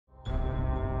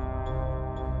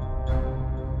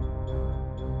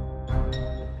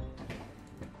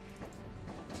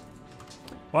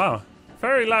Wow.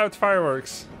 Very loud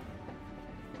fireworks.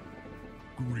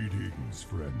 Greetings,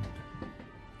 friend.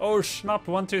 Oh,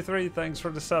 Schnup123, thanks for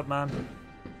the sub, man.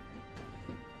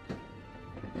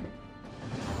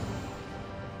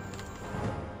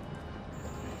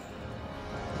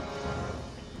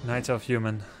 Night of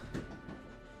Human.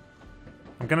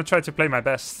 I'm gonna try to play my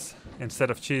best instead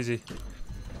of cheesy.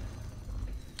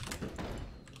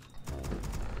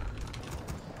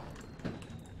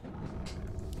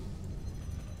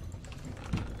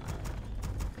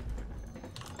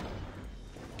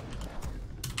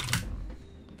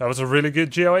 That was a really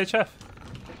good GOHF.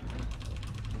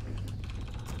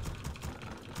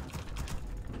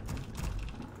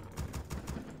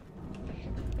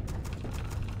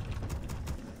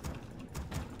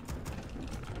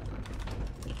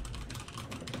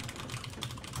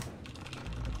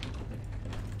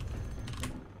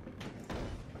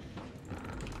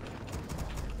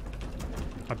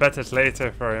 I bet it's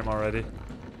later for him already.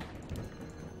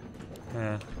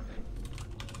 Yeah.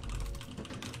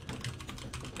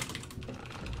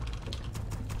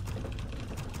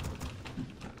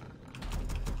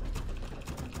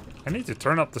 I need to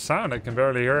turn up the sound, I can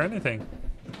barely hear anything.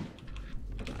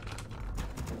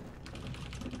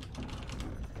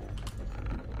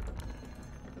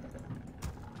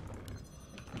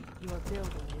 Your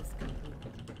building is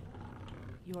complete.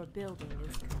 Your building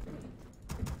is complete.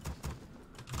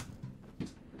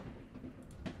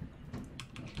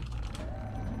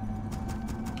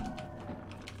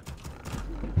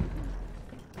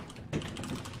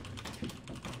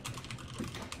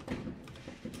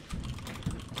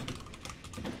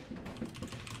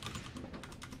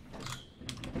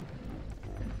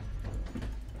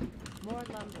 More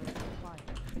lumber required.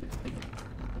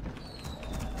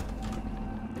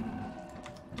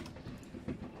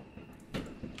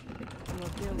 Your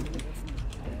building is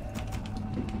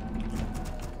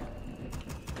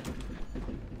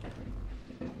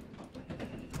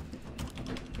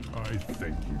I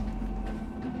thank you.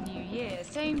 New Year,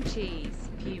 same cheese.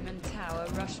 Human Tower,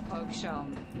 Rush Pog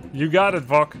Shom. You got it,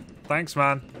 Vok. Thanks,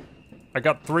 man. I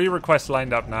got 3 requests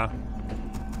lined up now.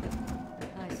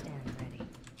 I stand ready.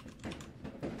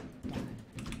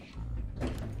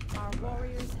 Our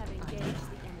warriors have engaged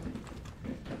the enemy.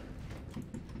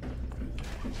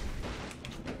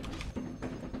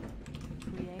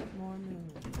 Create more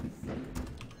moons.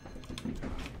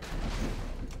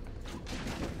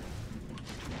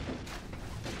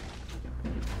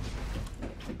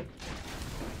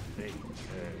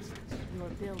 Your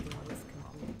building is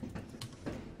complete.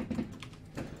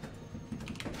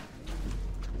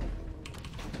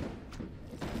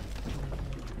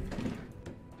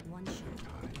 One shot,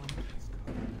 one.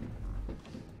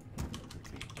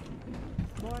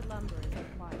 More lumber is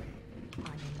required.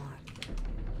 On your mark.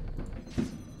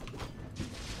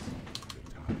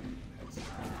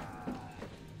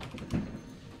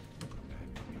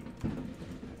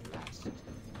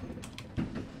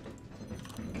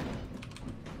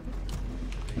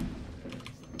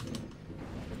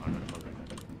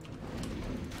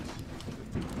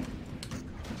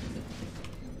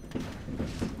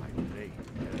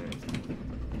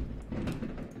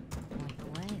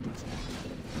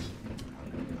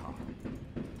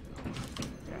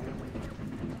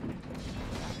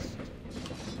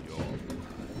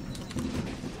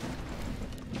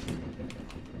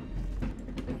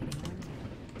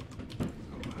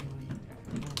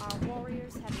 Our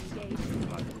warriors have engaged the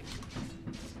enemy. On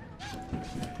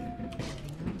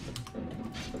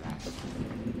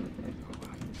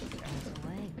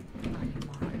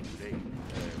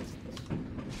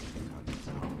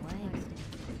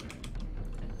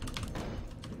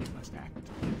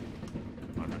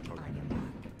your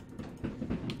mark.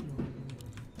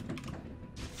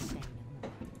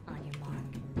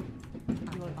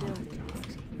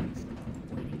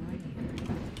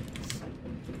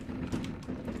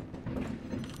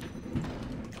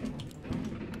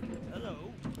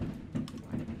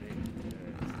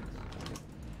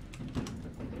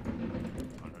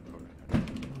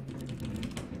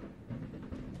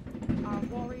 Our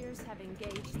warriors have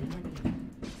engaged the enemy.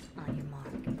 On your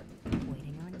mark.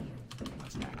 Waiting on you.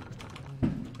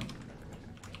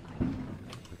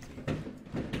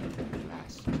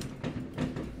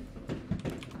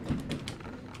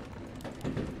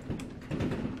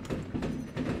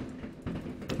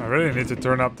 I really need to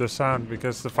turn up the sound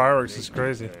because the fireworks is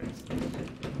crazy.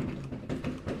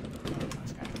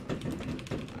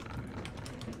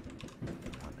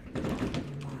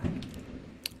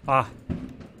 Ah.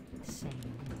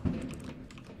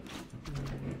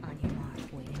 On your mark,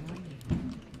 waiting on you.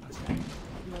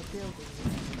 Your building is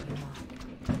on your mark.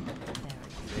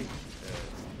 Very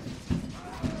good.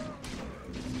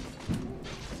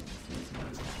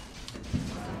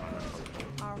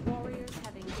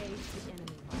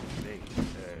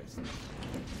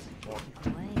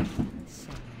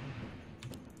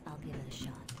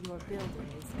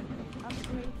 is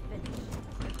upgrade finished.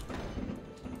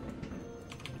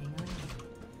 Waiting on you.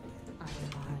 On your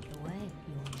mark, away.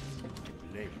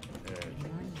 Waiting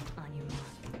on you. On your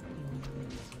mark.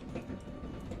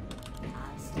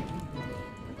 I'll stand ready.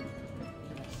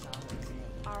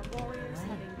 Our warriors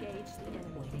have engaged the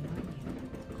enemy. Waiting on you.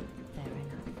 Fair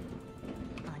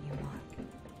enough. On your mark.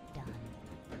 Done.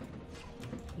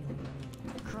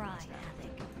 Cry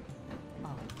havoc.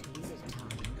 Oh, is it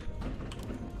time?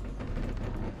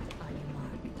 On your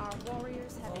mark. Our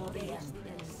warriors have engaged the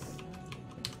enemy.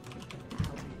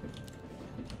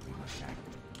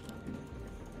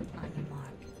 On your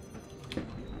mark.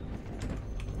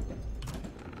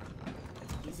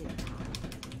 Is it time?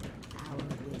 Our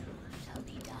will shall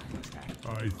be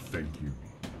done. I thank you.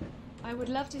 I would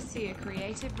love to see a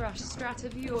creative rush strat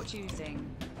of your choosing.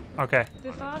 Okay,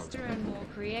 The faster and more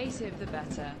creative, the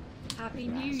better. Happy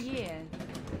New Year.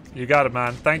 you got it,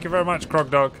 man. Thank you very much, Croc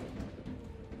Dog.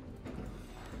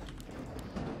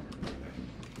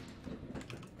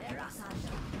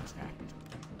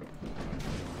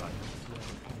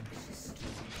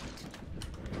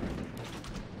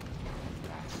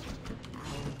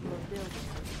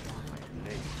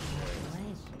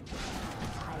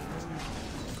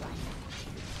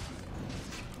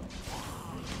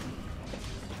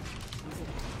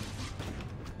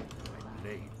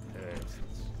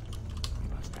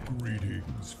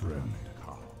 Greetings, friend.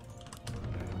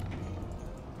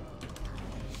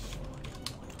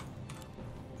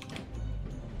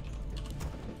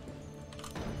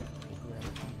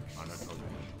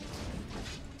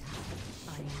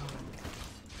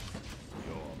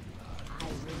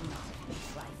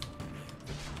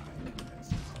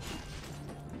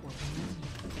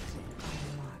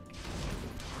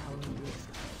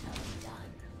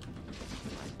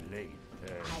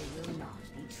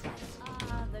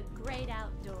 The great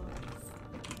outdoors.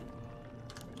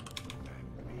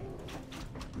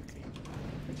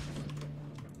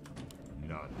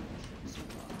 None.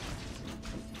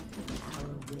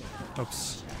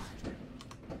 Oops.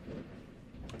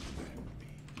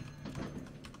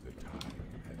 The time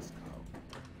has come.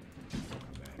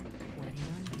 Waiting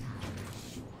on time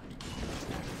is short.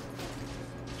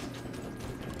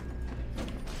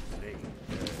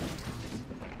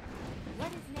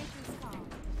 What is nature's call?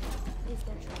 Is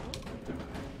there trouble?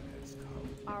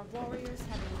 Our warriors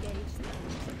have engaged the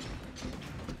enemy.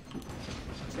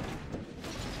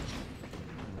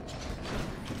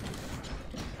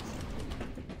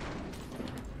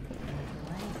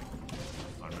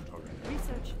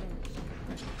 Research finished.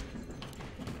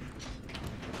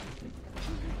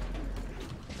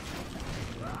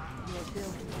 Your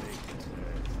building.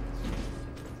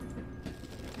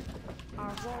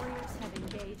 Our warriors have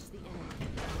engaged the enemy.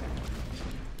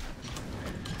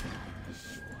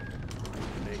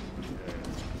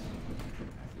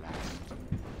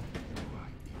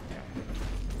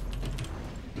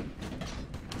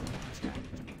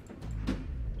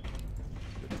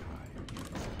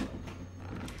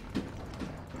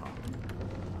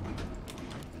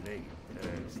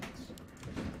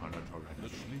 The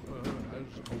sleeper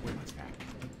has awakened.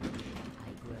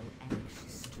 I grow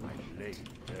anxious to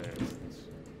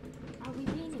Are we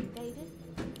being invaded?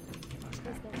 Is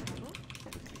there trouble?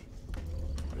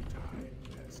 The time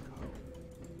has come.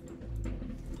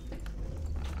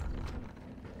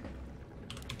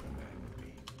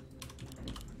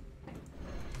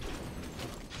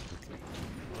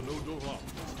 Hello, Dora.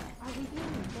 Are we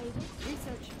being invaded?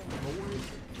 Research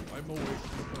finished. I'm awake.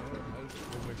 Sleeper has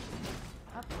awakened.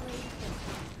 Upgrade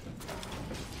finished.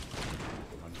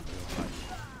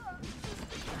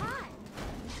 Hi!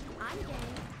 I'm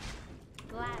game.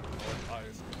 Glad.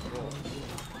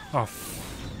 Oh,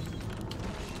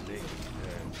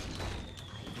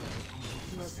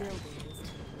 Your building is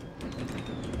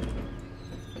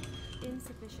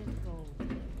insufficient gold.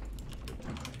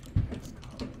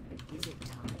 Is it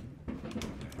time?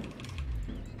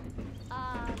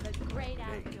 The great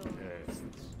outdoors.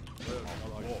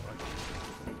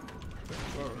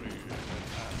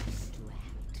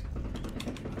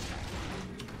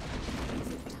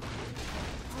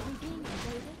 Are we being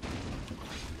invaded?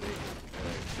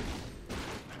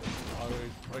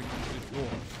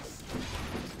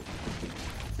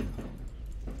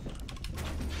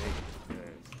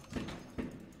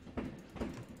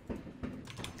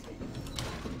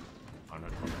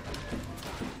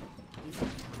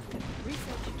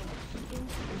 Research finished.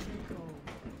 Insufficient gold.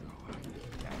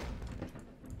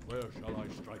 Where shall I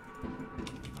strike?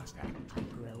 I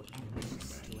grow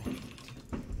anxious to act.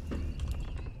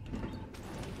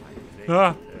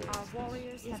 ah, Our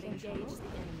warriors have engaged the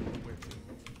enemy.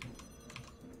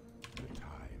 The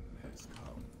time has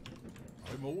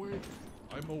I'm awake.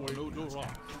 I'm awake. No do wrong.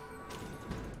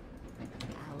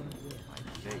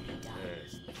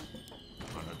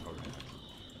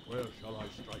 Where shall I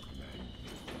strike?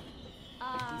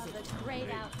 Ah, the great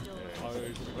outdoors. My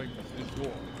strength is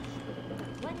yours.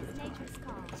 What is nature's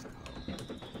call?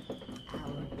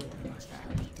 Our will shall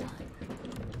be done.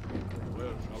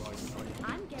 Where shall I strike?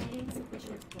 I'm getting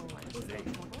insufficient blood. Is there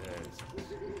trouble?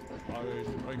 My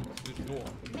strength is yours.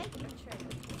 Make your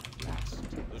trade.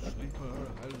 The sleeper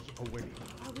has awakened.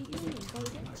 Are we being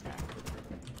invaded?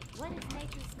 What is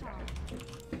nature's call?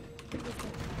 Is there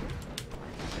trouble?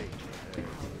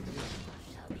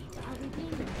 Are we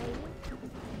being invaded?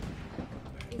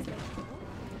 Is there trouble?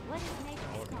 What is Our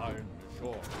nature's call? time is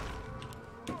short.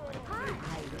 Hi! I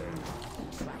will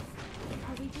not trust.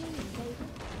 Are we being invaded?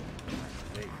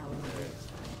 Our will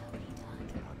shall be done.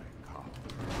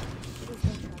 Is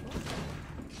there trouble?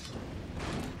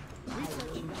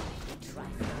 Research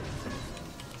trust.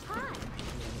 Hi!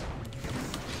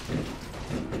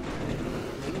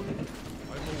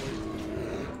 I'm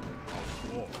awake.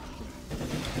 War.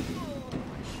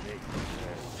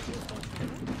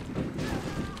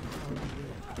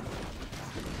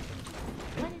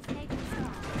 What is nature's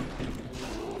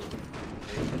call?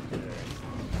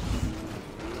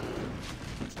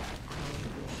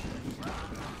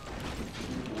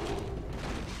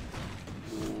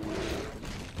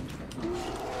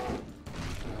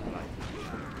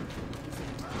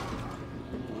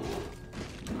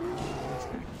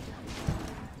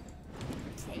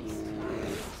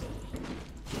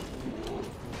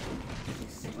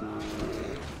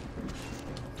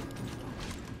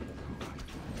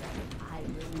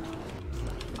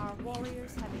 Our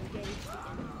warriors have engaged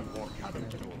the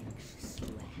enemy.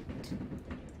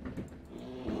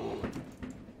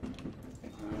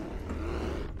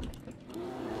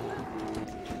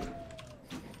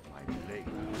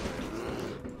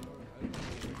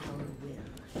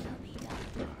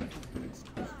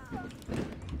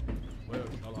 Where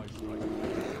shall I strike?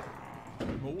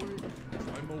 I'm awake.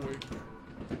 I'm awake.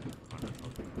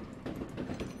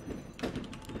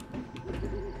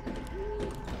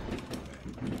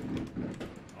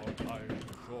 Our time is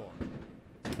short.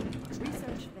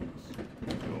 Research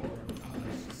finished.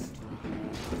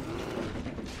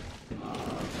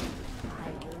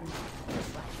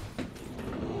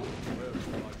 Where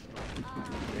shall I strike?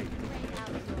 Great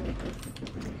outdoors.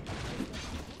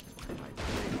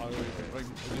 Our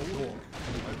strength is yours.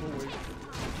 I'm awake.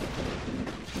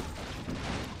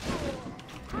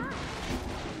 Our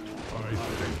time is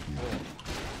short.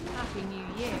 Happy New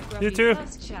Year, You Grubby too.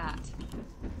 Plus chat.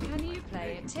 Can you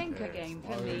play a Tinker game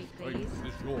for me, please?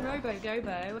 Robo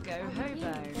Gobo, go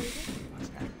hobo.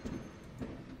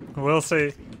 We'll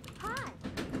see. Hi!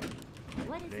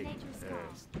 What is nature's call?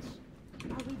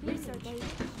 Are we being invaded?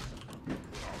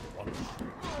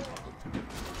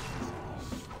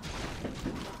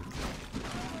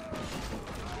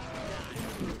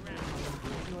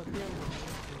 Your building.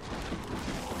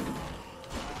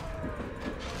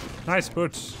 Nice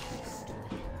boots.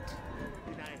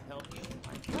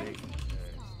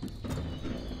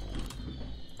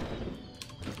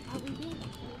 Are we being?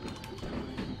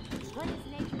 What is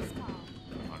nature's call?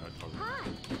 Hi!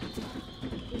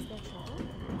 Is there trouble?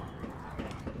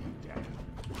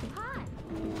 Hi!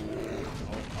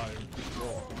 Our time is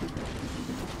short.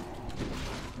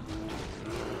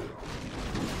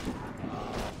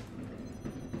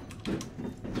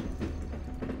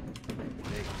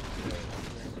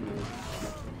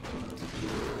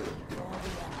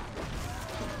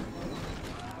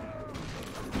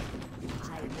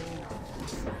 I will not try.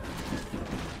 Is there trouble?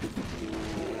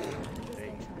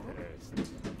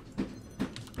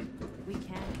 We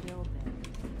can't build there.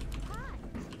 Hi!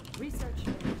 Research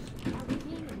finished. Are we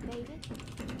being invaded?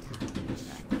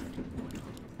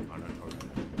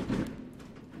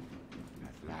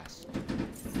 At last.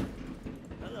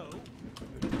 Hello.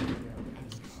 Can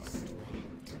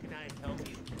I help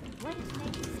you? What is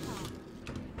nature's call?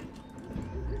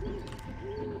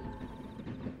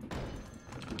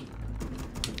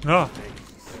 Oh, Are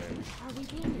we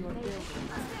being invaded?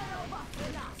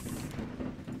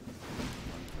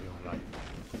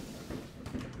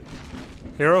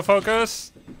 hero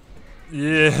focus.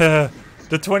 Yeah,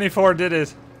 the 24 did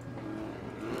it.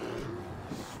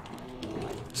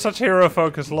 Such hero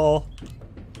focus, lol.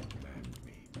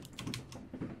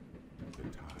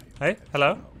 Hey,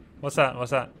 hello. What's that?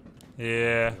 What's that?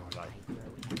 Yeah.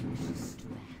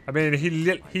 I mean, he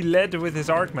led with his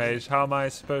Archmage. How am I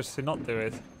supposed to not do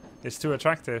it? It's too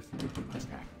attractive.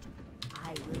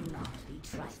 I will not be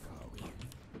trifled with.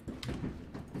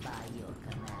 By your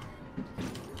command.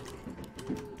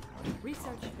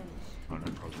 Research finished. None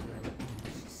shall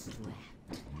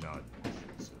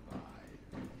survive.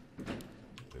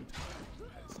 The time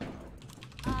has come.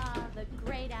 Ah, the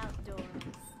great outdoors.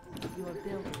 Your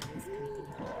building is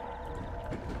complete.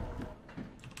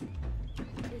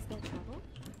 Is there trouble?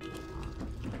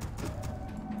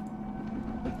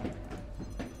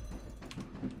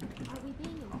 Are we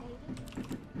being invaded?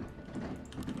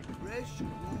 Fresh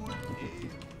wood air.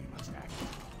 We must act.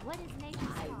 What is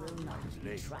nature's I law? will not be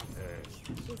Late. trifled.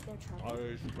 Is there trouble?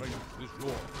 Our strength is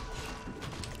yours.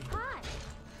 Hi!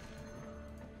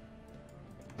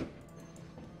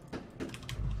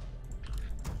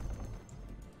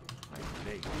 I'm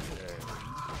late.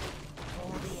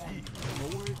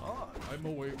 I'm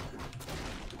away.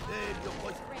 There, your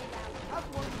voice. Great outdoors. Have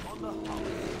one on the house.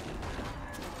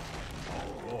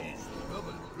 Is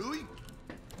trouble brewing?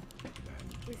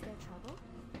 Is there trouble?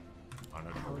 Our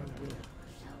will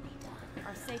shall be done.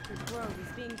 Our sacred grove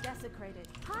is being desecrated.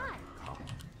 Hi!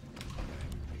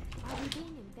 Are we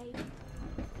being invaded?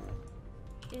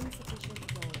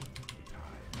 Insufficient gold.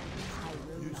 I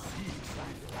will not be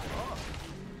trifled.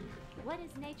 What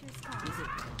is nature's cause?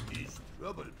 Is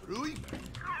trouble brewing?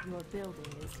 Your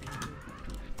building is complete.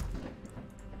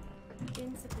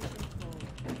 Insufficient gold.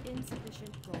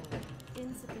 Insufficient gold.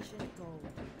 Insufficient gold.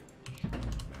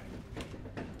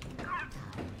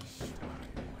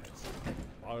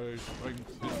 Our strength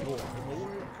is yours.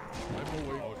 I'm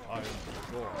away. Our time is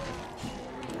yours.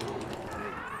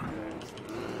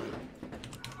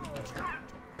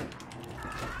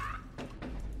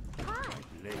 Hi!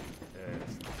 Late.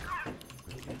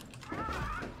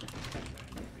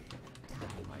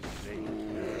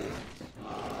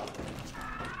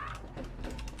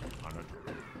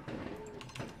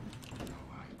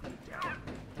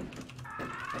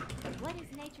 What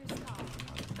is nature's cause?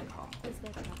 Is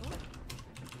there trouble?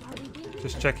 Are we being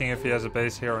Just checking if he has a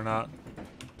base here or not.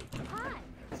 Hi!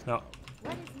 No.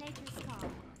 What is nature's cause?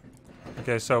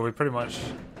 Okay, so we pretty much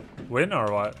win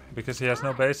or what? Because he has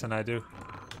no base and I do.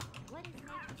 What is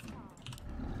nature's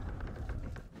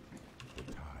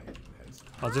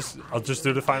cause? I'll just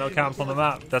do the final camp on the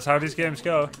map. That's how these games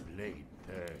go. Late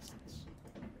thirsts.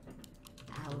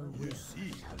 Our will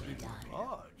shall be done.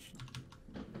 Parched.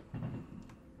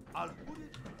 I'll put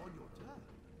it on your tab.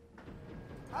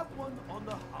 Have one on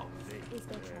the house. Is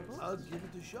there trouble? I'll give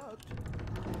it a shot.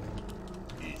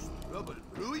 Is trouble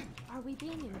brewing? Are we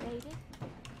being invaded?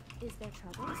 Is there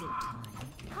trouble? Is it time?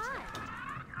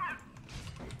 Hi!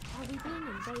 Are we being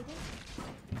invaded?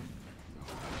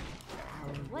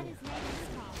 Our What is nature's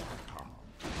cause?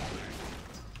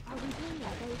 Are we being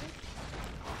invaded?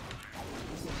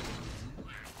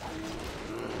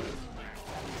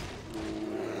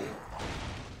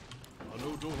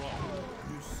 Another round.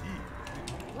 You see.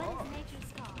 What is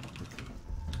nature's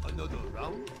cause? Another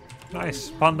round. Nice.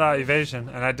 Panda evasion.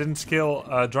 And I didn't skill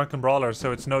Drunken Brawler,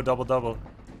 so it's no double-double.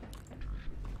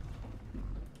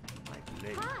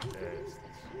 Late Hi! thirsts.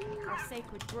 Our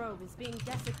sacred grove is being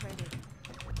desecrated.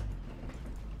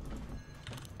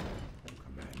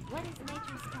 What is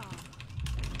nature's cause?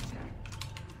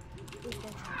 Is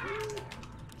there trouble?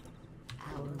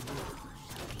 Our will shall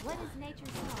be What is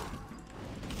nature's cause?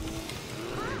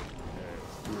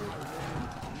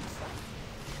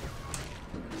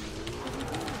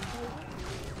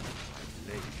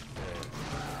 Late thirsts.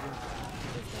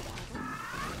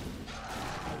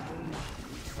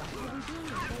 Are we being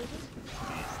invaded?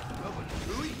 Trouble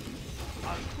brewing?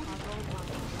 I'll put it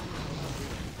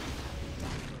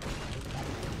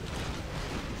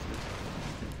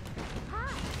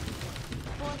Hi!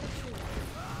 For the truth.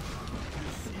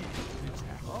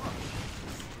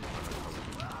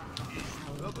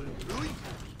 trouble brewing.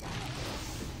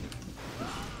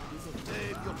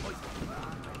 Save your voice.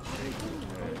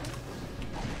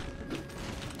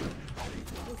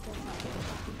 Is there trouble?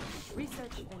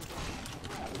 Research finished.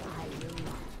 I will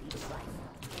not be trifled.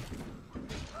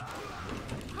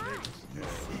 Hi!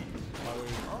 Our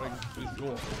strength is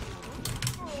yours.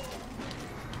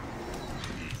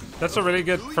 That's a really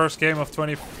good first game of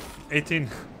 2018.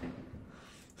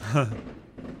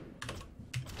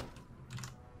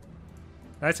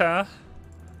 Nice, huh?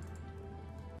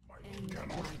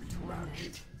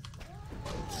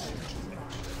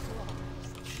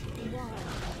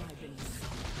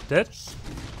 Dead?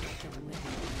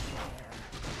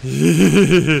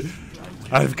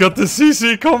 I've got the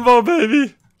CC combo,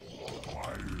 baby!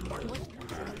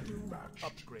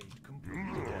 Upgrade complete.